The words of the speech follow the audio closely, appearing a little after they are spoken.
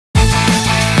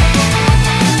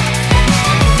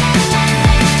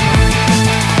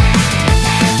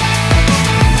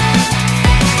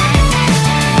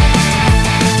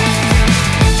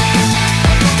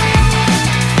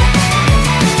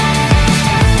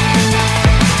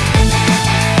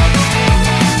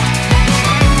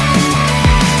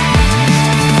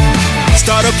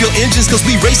engines cause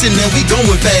we racing and we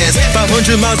going fast.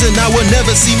 500 miles an hour,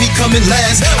 never see me coming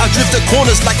last. I drift the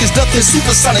corners like it's nothing,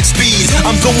 supersonic speed.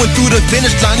 I'm going through the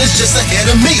finish line, it's just ahead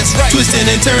of me. Twisting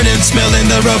and turning, smelling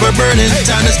the rubber burning.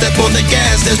 Time to step on the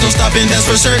gas, there's no stopping, that's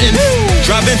for certain.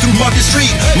 Driving through Market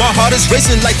Street, my heart is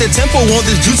racing like the tempo on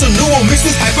this juice of new one mixed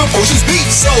with hyper potions beat.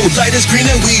 So light is green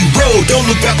and we roll, don't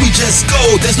look back, we just go.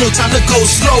 There's no time to go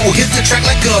slow, hit the track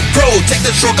like a pro. Take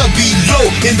the truck up below,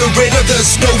 in the rain or the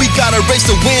snow. We gotta race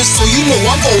to win, so you know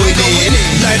I'm going in.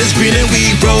 Light is green and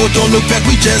we roll, don't look back,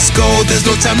 we just go. There's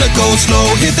no time to go slow,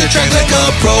 hit the track like a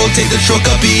pro. Take the truck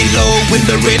up below, in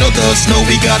the rain or the snow.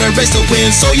 We gotta race to win,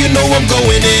 so you know I'm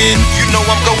going in. You know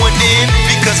I'm going in,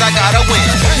 because I gotta win.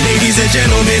 Ladies and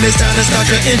gentlemen, it's time to start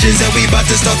your engines, and we about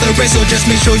to start the race, so just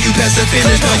make sure you pass the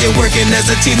finish. Now you're working as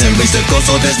a team to reach the goal,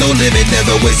 so there's no limit.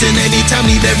 Never wasting any time,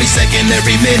 need every second,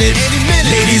 every minute.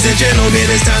 Ladies and gentlemen,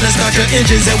 it's time to start your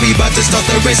engines, and we about to start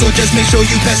the race, so just make sure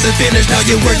you pass the finish. Now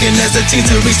you're working as a team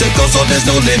to reach the goal, so there's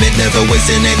no limit. Never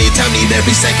wasting any time, need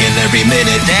every second, every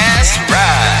minute. That's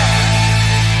right.